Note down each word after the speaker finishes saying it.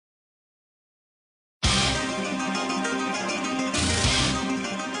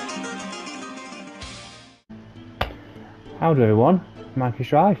Howdy everyone, Mikey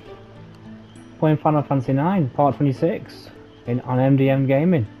Shrive, playing Final Fantasy IX, Part 26, on MDM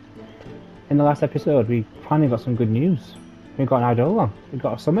Gaming. In the last episode, we finally got some good news. We got an Owdo, we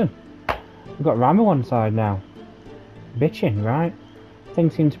got a summon, we got Ram on one side now. Bitching, right?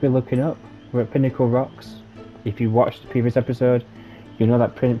 Things seem to be looking up. We're at Pinnacle Rocks. If you watched the previous episode, you know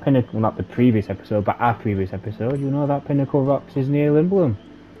that Pinnacle, not the previous episode, but our previous episode, you know that Pinnacle Rocks is near Lindlum.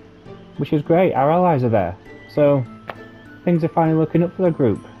 Which is great, our allies are there. So, things are finally looking up for the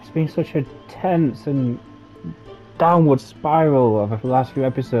group. It's been such a tense and downward spiral over the last few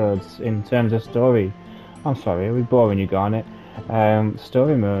episodes in terms of story. I'm sorry, we're boring you, Garnet.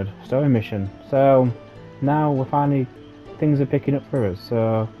 Story mode, story mission. So now we're finally, things are picking up for us.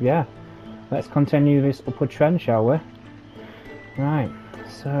 So yeah, let's continue this upward trend, shall we? Right,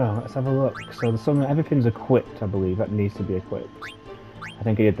 so let's have a look. So the summon, everything's equipped, I believe, that needs to be equipped. I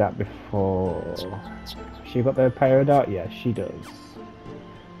think I did that before. She got the Peridot? Yes, she does.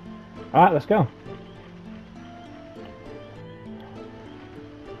 Alright, let's go.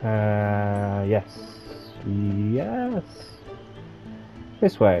 Yes. Yes.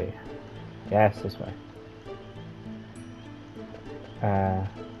 This way. Yes, this way. Oh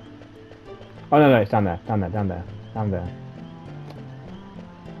no, it's down there, down there, down there, down there.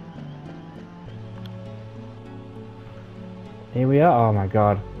 Here we are, oh my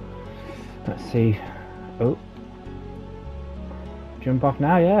god. Let's see. Oh. Jump off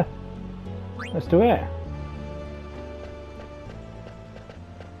now, yeah. Let's do it.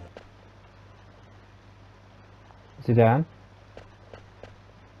 Is he down?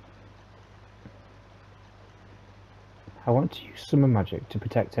 I want to use summon magic to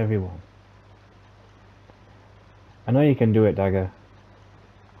protect everyone. I know you can do it, Dagger.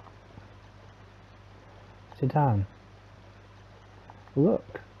 Sit down.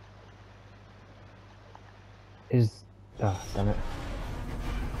 Look. Oh, damn it.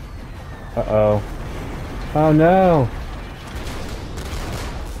 Uh-oh. Oh no!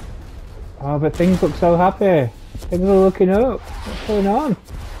 Oh, but things look so happy. Things are looking up. What's going on?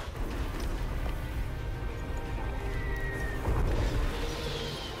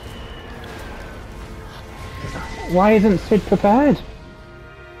 Why isn't Sid prepared?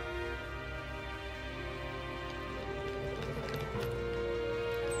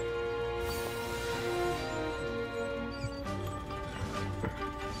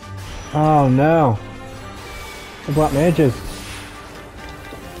 Oh no! The blackmages!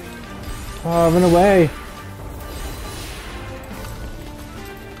 Oh, run away!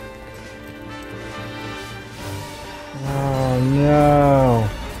 Oh no! Oh.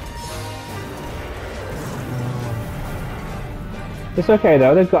 It's okay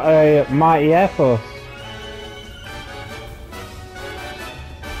though, they've got a mighty air force.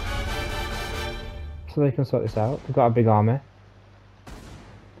 So they can sort this out. They've got a big army.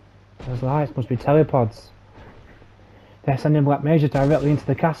 Those lights must be telepods. They're sending blackmages directly into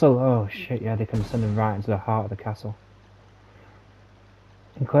the castle. Oh shit, yeah, they can send them right into the heart of the castle.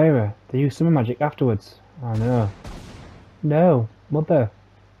 And Clara, they use summon magic afterwards. Oh no. No, Mother.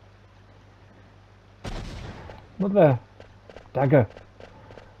 Mother. Dagger.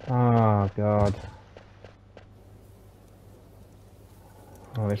 Oh god.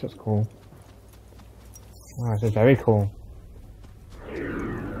 Oh, this looks cool. Oh, this is very cool.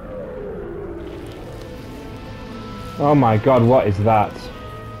 Oh my god, what is that?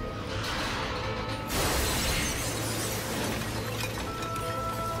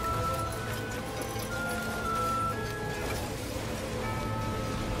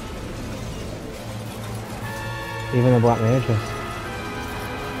 Even the blackmages.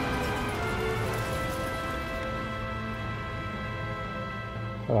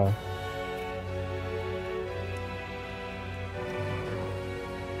 Hello.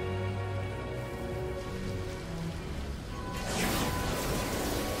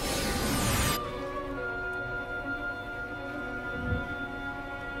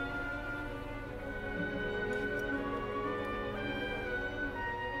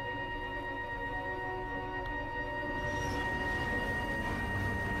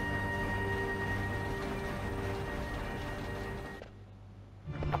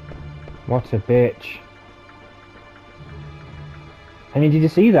 What a bitch. I mean, did you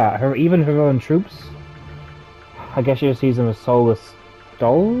see that? Even her own troops? I guess she just sees them as soulless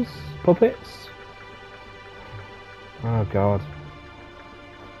dolls? Puppets? Oh god.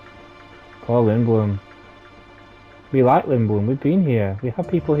 Poor Lindblum. We like Lindblum, we've been here. We have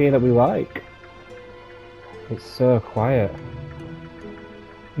people here that we like. It's so quiet.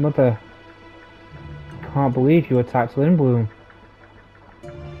 Mother. Can't believe you attacked Lindblum.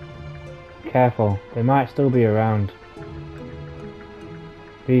 Careful, they might still be around.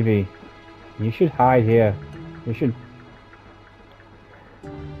 Phoebe, you should hide here. You should...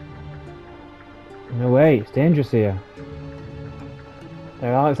 No way, it's dangerous here.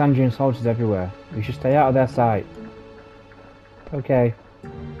 There are Alexandrian soldiers everywhere. We should stay out of their sight. Okay.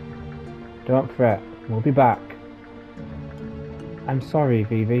 Don't fret. We'll be back. I'm sorry,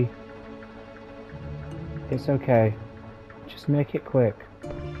 Vivi. It's okay. Just make it quick.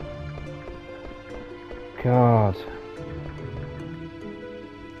 God.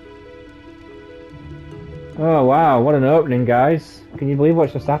 Oh wow, what an opening, guys. Can you believe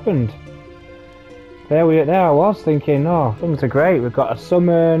what just happened? There I was thinking, oh, things are great. We've got a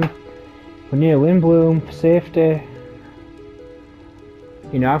summon. We're near Lindlum for safety.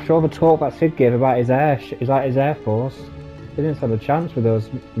 You know, after all the talk that Sid gave about his air force, they didn't stand a chance with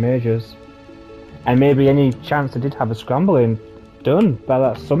those mages. And maybe any chance they did have a scrambling done by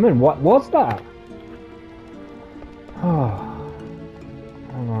that summon. What was that? Oh,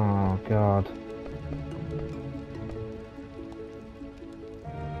 oh God.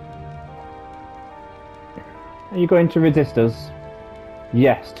 Are you going to resist us?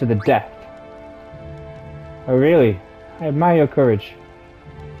 Yes, to the death. Oh really? I admire your courage.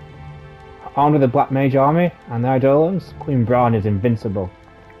 Armed with the Black Mage army and the Eidolons, Queen Brahn is invincible.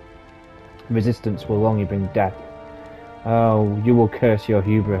 Resistance will only bring death. Oh, you will curse your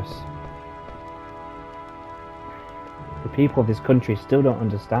hubris. The people of this country still don't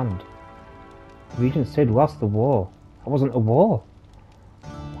understand. Regent Sid lost the war. That wasn't a war.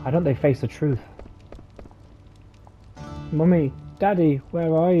 Why don't they face the truth? Mummy, Daddy,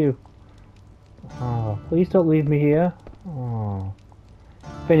 where are you? Oh, please don't leave me here. Oh.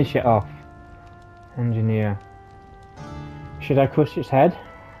 Finish it off. Engineer. Should I crush its head?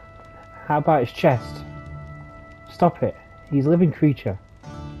 How about its chest? Stop it. He's a living creature.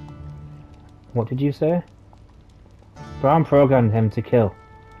 What did you say? Brown programmed him to kill,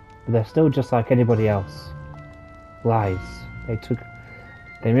 but they're still just like anybody else. Lies.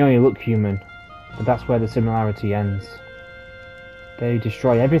 They merely look human, but that's where the similarity ends. They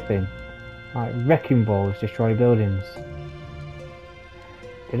destroy everything, like wrecking balls destroy buildings.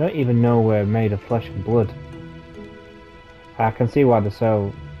 They don't even know we're made of flesh and blood. I can see why they're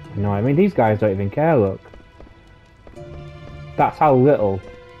so annoying. I mean, these guys don't even care, look. That's how little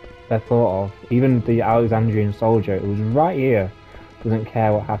they're thought of. Even the Alexandrian soldier who's right here doesn't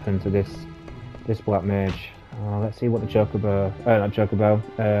care what happened to this black mage. Let's see what the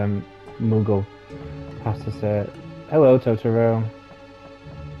Moogle has to say. Hello, Totoro.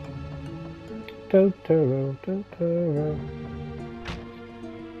 Totoro, Totoro.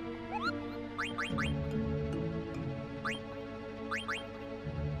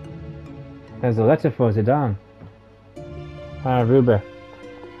 There's a letter for Zidane. Ruby.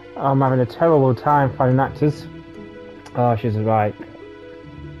 I'm having a terrible time finding actors. Oh, she's right.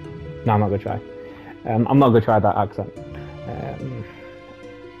 No, I'm not gonna try. I'm not gonna try that accent.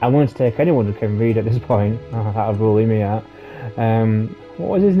 I wanted to take anyone who can read at this point. Oh, that would bully me out. What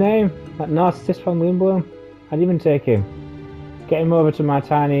was his name? That narcissist from Lindlum? I'd even take him. Get him over to my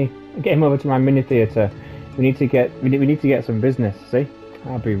mini theatre. We need to get some business. See,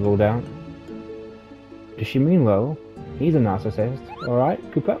 I'll be ruled out. Does she mean Lowell? He's a narcissist. All right,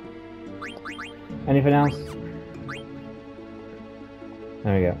 Cooper. Anything else?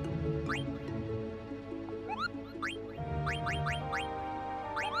 There we go.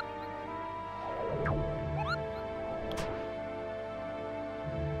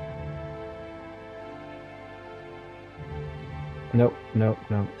 Nope, nope,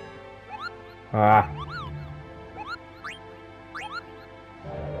 nope. Ah.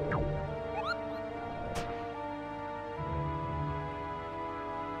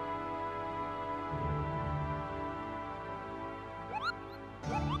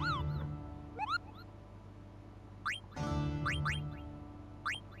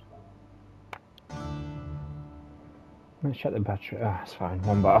 Let's check the battery. Ah, it's fine.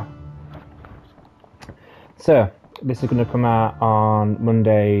 One bar. So, this is going to come out on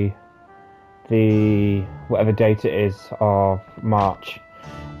Monday, the whatever date it is of March.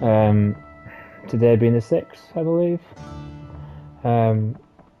 Today being the 6th, I believe. So I'm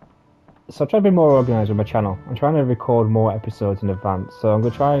trying to be more organised with my channel. I'm trying to record more episodes in advance. So I'm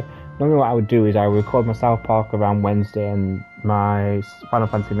going to try. Normally, what I would do is I would record my South Park around Wednesday and my Final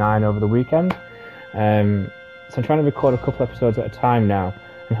Fantasy 9 over the weekend. So I'm trying to record a couple episodes at a time now,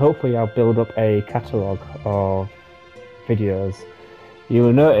 and hopefully I'll build up a catalogue of videos. You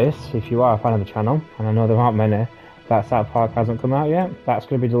will notice, if you are a fan of the channel, and I know there aren't many, that South Park hasn't come out yet. That's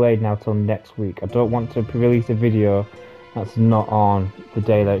going to be delayed now till next week. I don't want to release a video that's not on the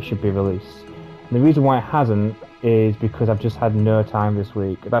day that it should be released. And the reason why it hasn't is because I've just had no time this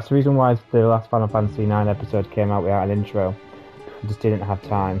week. That's the reason why the last Final Fantasy IX episode came out without an intro. I just didn't have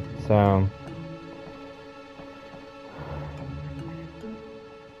time. So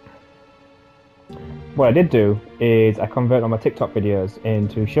what I did do is I converted all my TikTok videos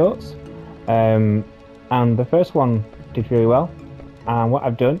into shorts, and the first one did really well. And what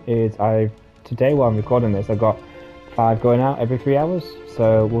I've done is today while I'm recording this, I've got 5 going out every 3 hours.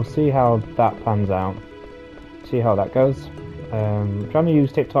 So we'll see how that pans out. See how that goes. I'm trying to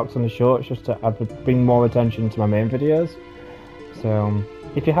use TikToks on the shorts just to bring more attention to my main videos. So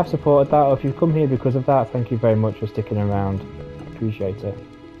if you have supported that, or if you've come here because of that, thank you very much for sticking around. Appreciate it.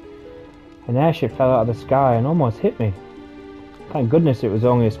 An airship fell out of the sky and almost hit me. Thank goodness it was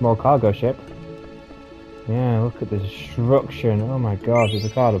only a small cargo ship. Yeah, look at the destruction. Oh my god, there's a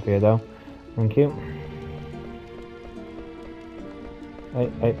card up here though. Thank you.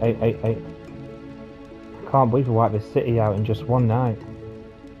 Hey. I can't believe we wiped this city out in just one night.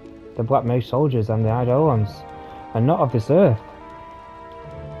 The Black Mage soldiers and the Eidolons are not of this earth.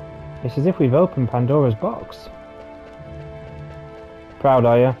 It's as if we've opened Pandora's box. Proud,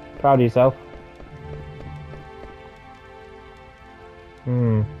 are you? Proud of yourself?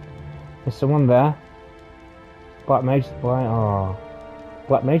 Is someone there? Black Mage is blind. Oh.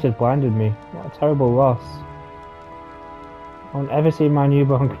 Black Mage has blinded me. What a terrible loss. I won't ever see my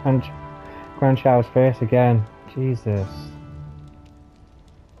newborn grandchild's face again. Jesus.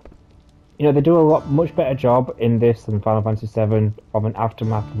 You know, they do a much better job in this than Final Fantasy VII of an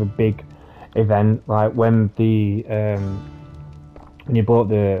aftermath of a big event, like when when you blow up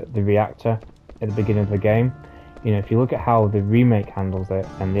the reactor at the beginning of the game. You know, if you look at how the remake handles it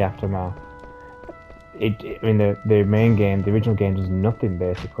and the aftermath, I mean, the main game, the original game, does nothing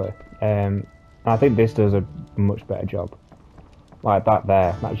basically. And I think this does a much better job. Like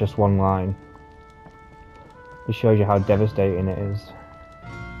that's just one line. It shows you how devastating it is.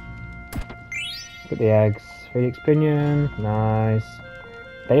 Look at the eggs. Phoenix Pinion, nice.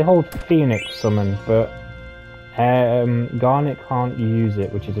 They hold Phoenix Summon, but Garnet can't use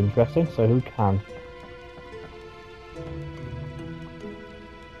it, which is interesting, so who can?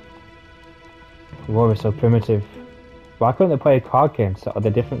 War is so primitive. Why couldn't they play a card game to settle the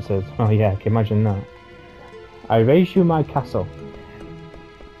differences? Oh yeah, can you imagine that? I raise you my castle.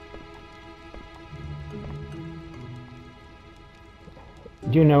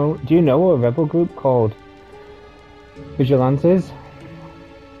 Do you know a rebel group called Vigilantes?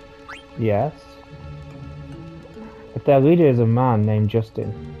 Yes. If their leader is a man named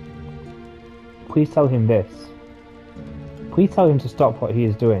Justin, please tell him this. Please tell him to stop what he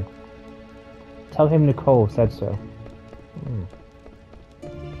is doing. Tell him Nicole said so.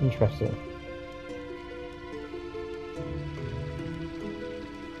 Interesting.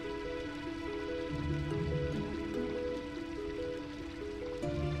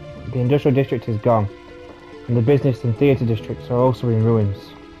 The industrial district is gone, and the business and theatre districts are also in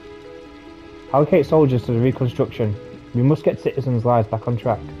ruins. Allocate soldiers to the reconstruction. We must get citizens' lives back on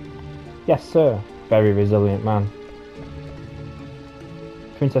track. Yes, sir. Very resilient man.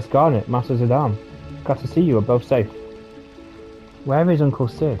 Princess Garnet, Master Zidane. Glad to see you are both safe. Where is Uncle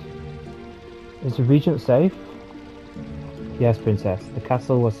Sid? Is the Regent safe? Yes, Princess. The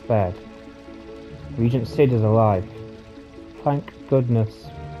castle was spared. Regent Sid is alive. Thank goodness.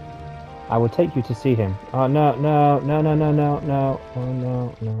 I will take you to see him. Oh, no. Oh,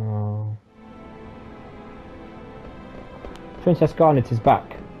 no. Princess Garnet is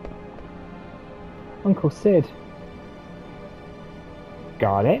back. Uncle Sid.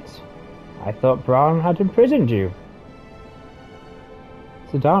 Garnet? I thought Brahn had imprisoned you.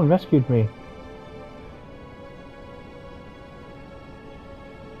 Zidane rescued me.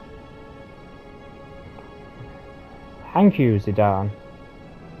 Thank you, Zidane.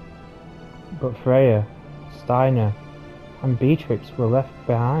 But Freya, Steiner, and Beatrix were left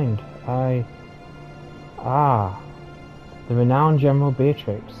behind. The renowned General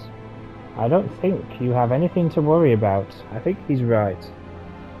Beatrix. I don't think you have anything to worry about. I think he's right.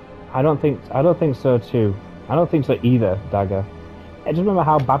 I don't think so too. I don't think so either, Dagger. I just remember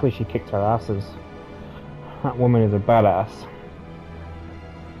how badly she kicked her asses. That woman is a badass.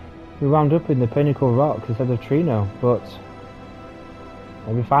 We wound up in the Pinnacle Rock instead of Trino, but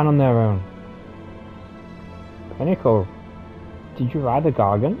they'll be fine on their own. Pinnacle, did you ride the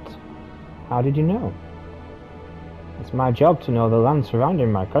Gargant? How did you know? It's my job to know the land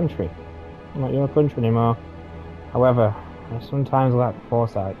surrounding my country. Not your country anymore. However, I sometimes lack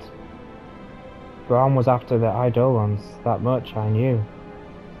foresight. Brahn was after the Eidolons, that much I knew.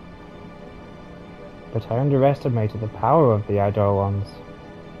 But I underestimated the power of the Eidolons.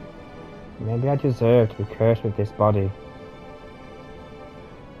 Maybe I deserve to be cursed with this body.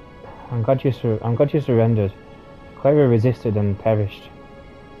 I'm glad you surrendered. Clara resisted and perished.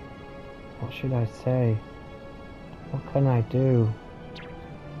 What should I say? What can I do?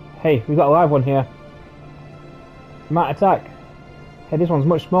 Hey, we've got a live one here. Might attack. Hey, this one's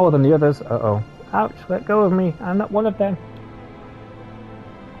much smaller than the others. Uh-oh. Ouch, let go of me. I'm not one of them.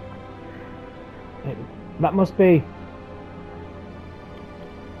 That must be...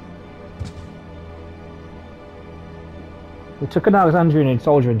 We took an Alexandrian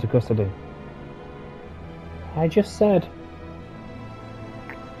soldier into custody. I just said...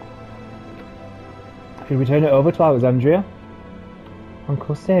 If you return it over to Alexandria,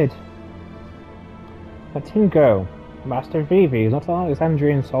 Uncle Sid. Let him go. Master Vivi is not an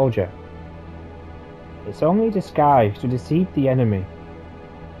Alexandrian soldier. It's only disguised to deceive the enemy.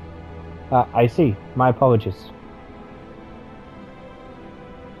 I see. My apologies.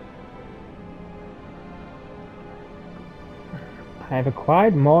 I have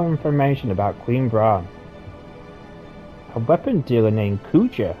acquired more information about Queen Brahn. A weapon dealer named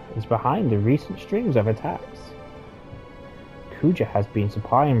Kuja is behind the recent strings of attacks. Kuja has been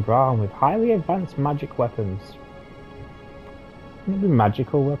supplying Brahn with highly advanced magic weapons. Maybe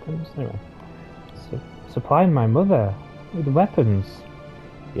magical weapons? Anyway. Supplying my mother with weapons.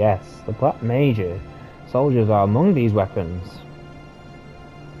 Yes, the blackmages soldiers are among these weapons.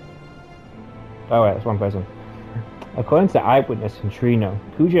 Oh wait, that's one person. According to the eyewitness in Trino,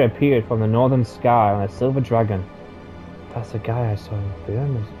 Kuja appeared from the northern sky on a silver dragon. That's the guy I saw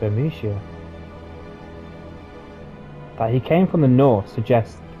in Bermuda. That he came from the north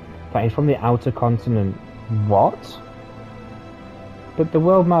suggests that he's from the outer continent. What? But the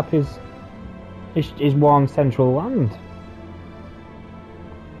world map is one central land.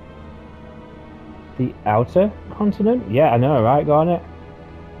 The outer continent? Yeah, I know, right? Got it.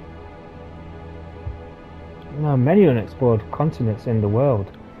 There are many unexplored continents in the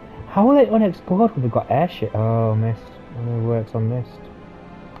world. How are they unexplored when we've got airship? Oh, mist. Only works on mist.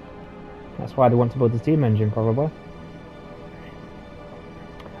 That's why they want to build the steam engine, probably.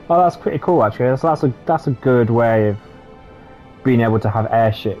 Oh, that's pretty cool, actually. That's a good way of being able to have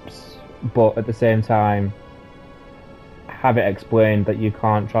airships, but at the same time have it explained that you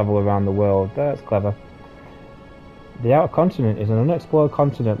can't travel around the world. That's clever. The outer continent is an unexplored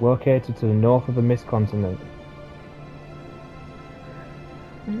continent located to the north of the mist continent.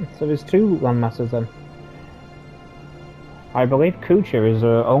 So there's two landmasses then. I believe Kuja is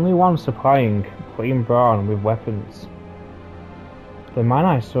the only one supplying Queen Brahn with weapons. The man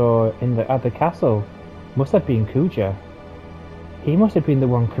I saw at the castle must have been Kuja. He must have been the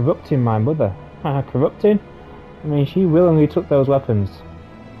one corrupting my mother. Corrupting? I mean, she willingly took those weapons.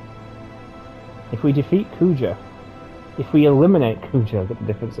 If we defeat Kuja, if we eliminate Kuja, look at the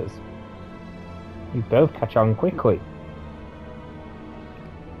differences. We both catch on quickly.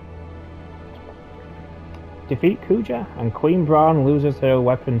 Defeat Kuja and Queen Brahn loses her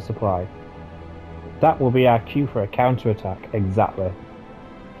weapon supply. That will be our cue for a counterattack, exactly.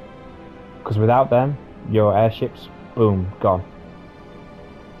 Because without them, your airships, boom, gone.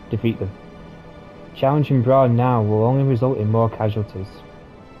 Defeat them. Challenging Brahn now will only result in more casualties.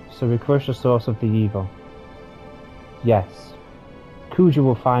 So we crush the source of the evil. Yes, Kuja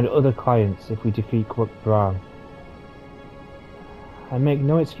will find other clients if we defeat Brahn. I make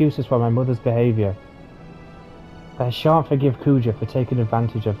no excuses for my mother's behaviour. But I shan't forgive Kuja for taking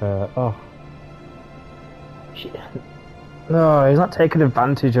advantage of her. Oh. No, he's not taking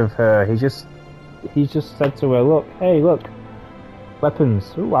advantage of her. He just said to her, look, hey, look.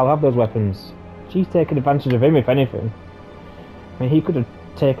 Weapons. Ooh, I'll have those weapons. She's taking advantage of him, if anything. I mean, he could have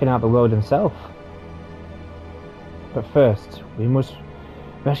taken out the world himself. But first, we must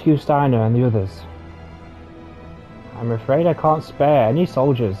rescue Steiner and the others. I'm afraid I can't spare any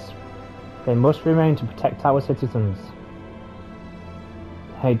soldiers. They must remain to protect our citizens.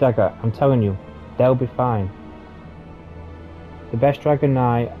 Hey Dagger, I'm telling you, they'll be fine. The best Dragon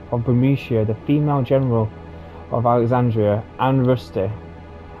Knight of Bermuda, the female general of Alexandria, and Rusty.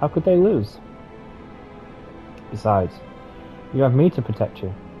 How could they lose? Besides, you have me to protect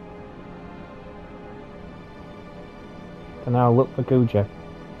you. So now look for Kuja.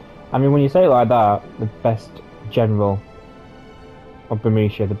 I mean, when you say it like that, the best general of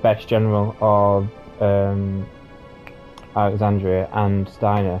Bermuda, the best general of Alexandria and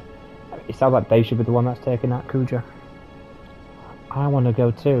Steiner, it sounds like they should be the one that's taking out Kuja. I want to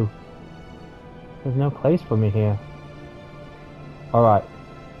go too. There's no place for me here. Alright,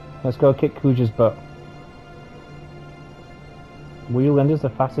 let's go kick Kuja's butt. Will you lend us the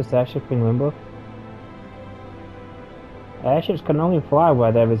fastest airship in Lindlum? Airships can only fly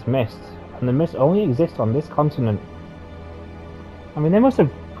where there is mist. and the mist only exists on this continent. I mean, they must have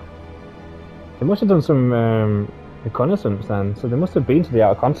done some reconnaissance then, so they must have been to the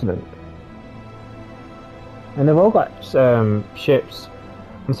outer continent. And they've all got ships.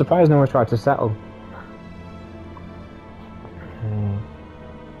 I'm surprised no one tried to settle.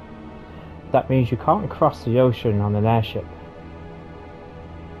 That means you can't cross the ocean on an airship.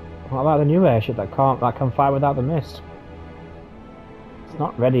 What about the new airship that can fly without the mist? It's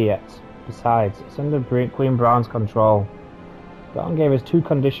not ready yet. Besides, it's under Queen Brahn's control. Brahn gave us 2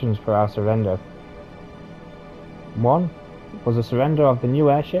 conditions for our surrender. One was the surrender of the new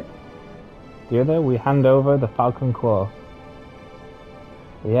airship. The other, we hand over the Falcon Claw.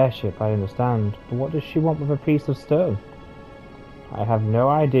 The airship, I understand, but what does she want with a piece of stone? I have no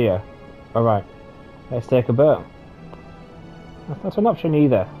idea. Alright, let's take a boat. That's not an option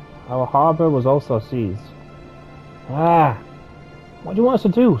either. Our harbour was also seized. Ah! What do you want us to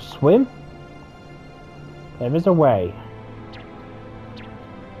do? Swim? There is a way.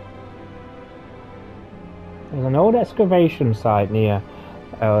 There's an old excavation site near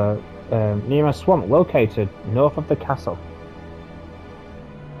a swamp located north of the castle.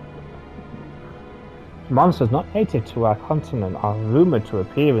 Monsters not native to our continent are rumoured to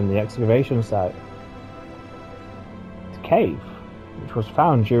appear in the excavation site. The cave, which was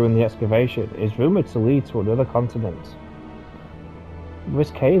found during the excavation, is rumoured to lead to another continent. Will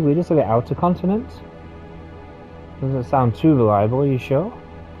this cave lead us to the outer continent? Doesn't sound too reliable, are you sure?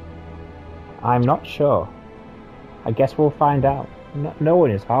 I'm not sure. I guess we'll find out. No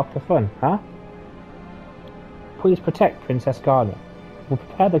one is half the fun, huh? Please protect Princess Garner. We'll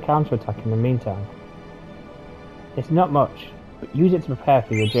prepare the counterattack in the meantime. It's not much, but use it to prepare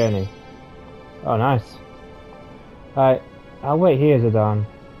for your journey. Oh, nice. Right, I'll wait here, Zidane.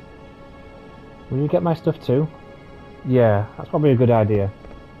 Will you get my stuff too? Yeah, that's probably a good idea.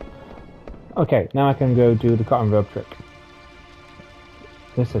 Okay, now I can go do the cotton rope trick.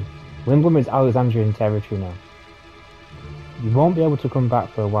 Listen, Lindlum is Alexandrian territory now. You won't be able to come back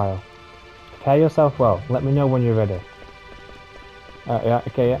for a while. Prepare yourself well. Let me know when you're ready. Yeah,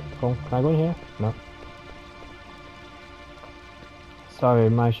 okay, yeah, cool. Can I go in here? No. Sorry,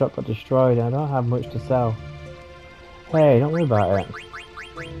 my shop got destroyed and I don't have much to sell. Hey, don't worry about it.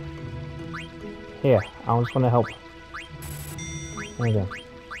 Here, I just want to help. There you go.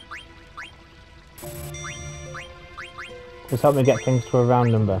 Just help me get things to a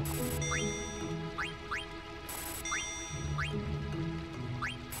round number.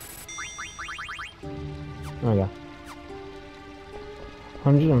 There we go.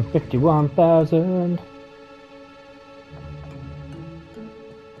 151,000.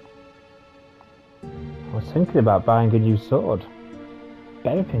 I was thinking about buying a new sword. But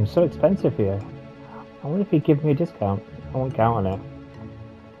everything's so expensive here. I wonder if he'd give me a discount. I won't count on it.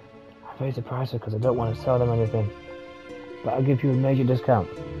 I raised the prices because I don't want to sell them anything. But I'll give you a major discount.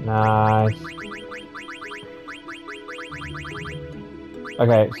 Nice.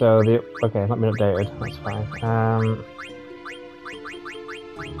 Okay, so okay, let me update it. That's fine.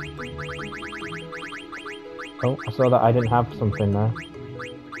 Oh, I saw that I didn't have something there.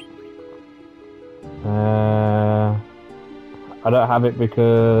 I don't have it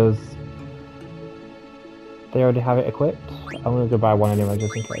because they already have it equipped. I'm gonna go buy one anyway,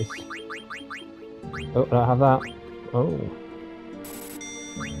 just in case. Oh, I don't have that. Oh.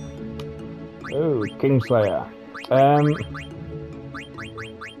 Oh, Kingslayer.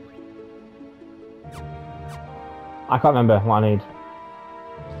 I can't remember what I need.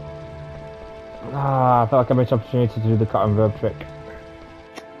 Ah, I felt like I missed an opportunity to do the cotton rope trick.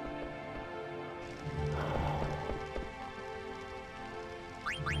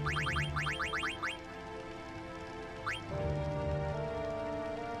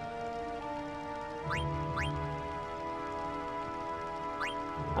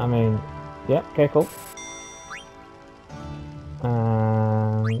 I mean, yep, okay, cool.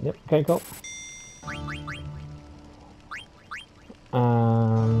 Yep, okay, cool.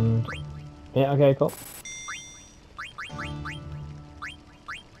 And yeah, okay, cool.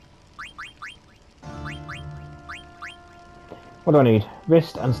 What do I need?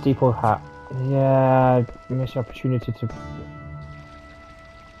 Wrist and steeple hat. Yeah, I missed the opportunity to.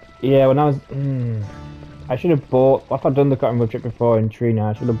 Yeah, when I was. I should have bought. If I'd done the cotton rope trick before in Trina,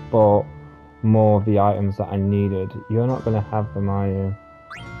 I should have bought more of the items that I needed. You're not going to have them, are you?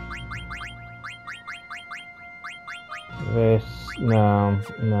 This. No,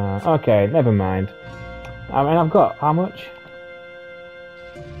 no. Okay, never mind. I mean, I've got how much?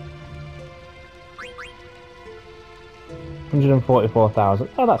 $144,000.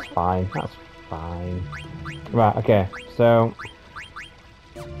 Oh, that's fine. That's fine. Right. Okay. So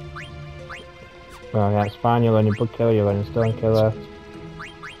Well, yeah, it's fine. You're learning Bug Killer, you're learning Stone Killer.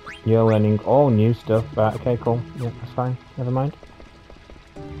 You're learning all new stuff. Right, okay, cool. Yeah, that's fine. Never mind.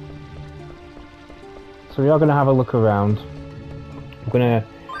 So we are going to have a look around. We're going to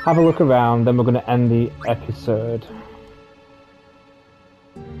have a look around, then we're going to end the episode.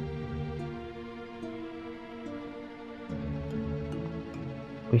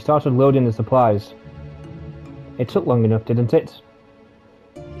 We started loading the supplies. It took long enough, didn't it?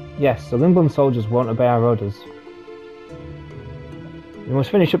 Yes, the Lindlum soldiers won't obey our orders. We must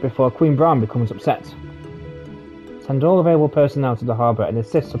finish up before Queen Brahn becomes upset. Send all available personnel to the harbour and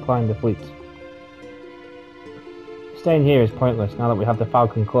assist supplying the fleet. Staying here is pointless now that we have the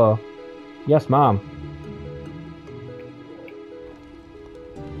Falcon Claw. Yes, ma'am.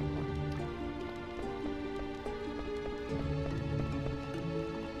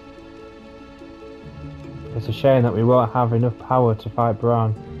 It's a shame that we won't have enough power to fight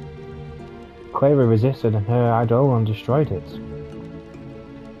Brahn. Clara resisted and her Eidolon destroyed it.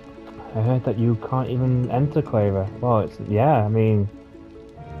 I heard that you can't even enter Clara. Well, it's, yeah, I mean,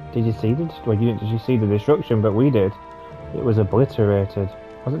 did you see the, well, did you see the destruction? But we did. It was obliterated.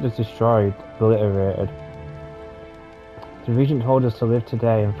 Wasn't just destroyed, obliterated. The Regent told us to live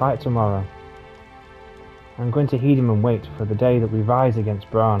today and fight tomorrow. I'm going to heed him and wait for the day that we rise against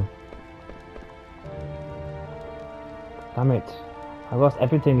Brahn. Damn it. I lost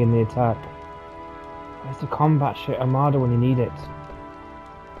everything in the attack. Where's the combat shit Armada when you need it?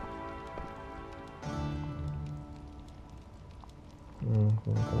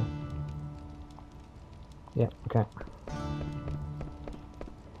 Okay. Yeah, okay.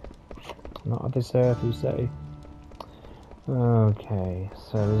 Not of this earth, you say? Okay,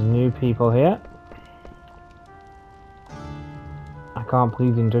 so there's new people here. I can't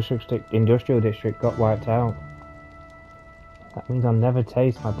believe the industrial district got wiped out. That means I'll never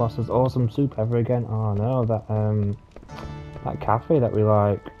taste my boss's awesome soup ever again. Oh no, that cafe that we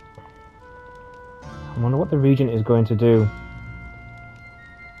like. I wonder what the Regent is going to do.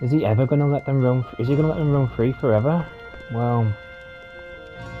 Is he ever going to let them run? Is he going to let them run free forever? Well,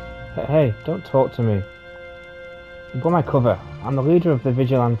 hey, don't talk to me. You've got my cover. I'm the leader of the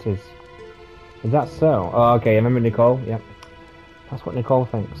Vigilantes. Is that so? Oh, okay. Remember Nicole? Yep. That's what Nicole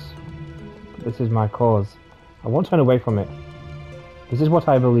thinks. But this is my cause. I won't turn away from it. This is what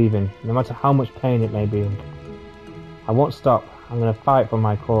I believe in, no matter how much pain it may be. I won't stop. I'm going to fight for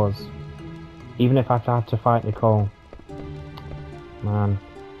my cause. Even if I have to fight Nicole. Man.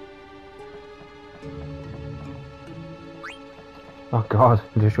 Oh god,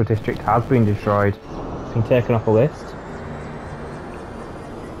 Industrial District has been destroyed. It's been taken off a list.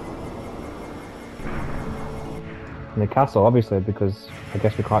 And the castle, obviously, because I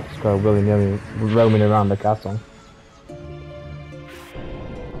guess we can't just go willy-nilly roaming around the castle.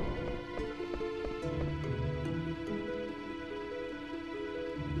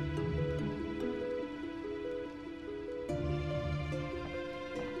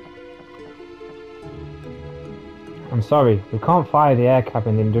 I'm sorry, we can't fire the air cab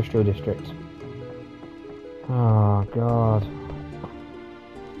in the industrial district. Oh god.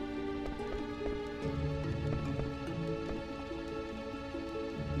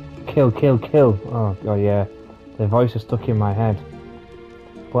 Kill, kill, kill. Oh god, yeah. Their voice is stuck in my head.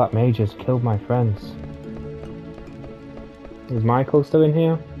 Blackmages killed my friends. Is Michael still in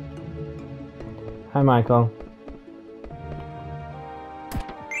here? Hi Michael.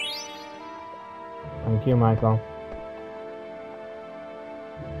 Thank you, Michael.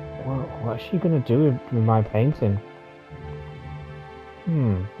 What's she gonna do with my painting?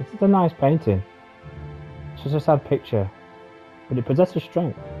 This is a nice painting. It's just a sad picture. But it possesses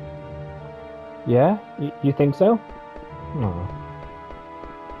strength. Yeah? You think so? No.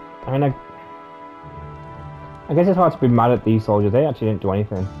 I mean, I guess it's hard to be mad at these soldiers. They actually didn't do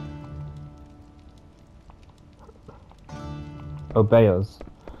anything. Obey us.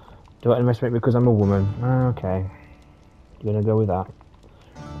 Do I underestimate because I'm a woman? Okay. You're gonna go with that.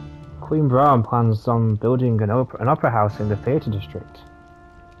 Queen Brahn plans on building an opera house in the theatre district.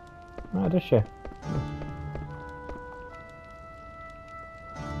 Oh, does she?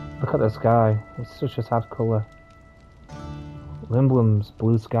 Look at the sky. It's such a sad colour. Lindblum's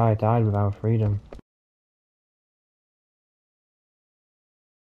blue sky died with our freedom.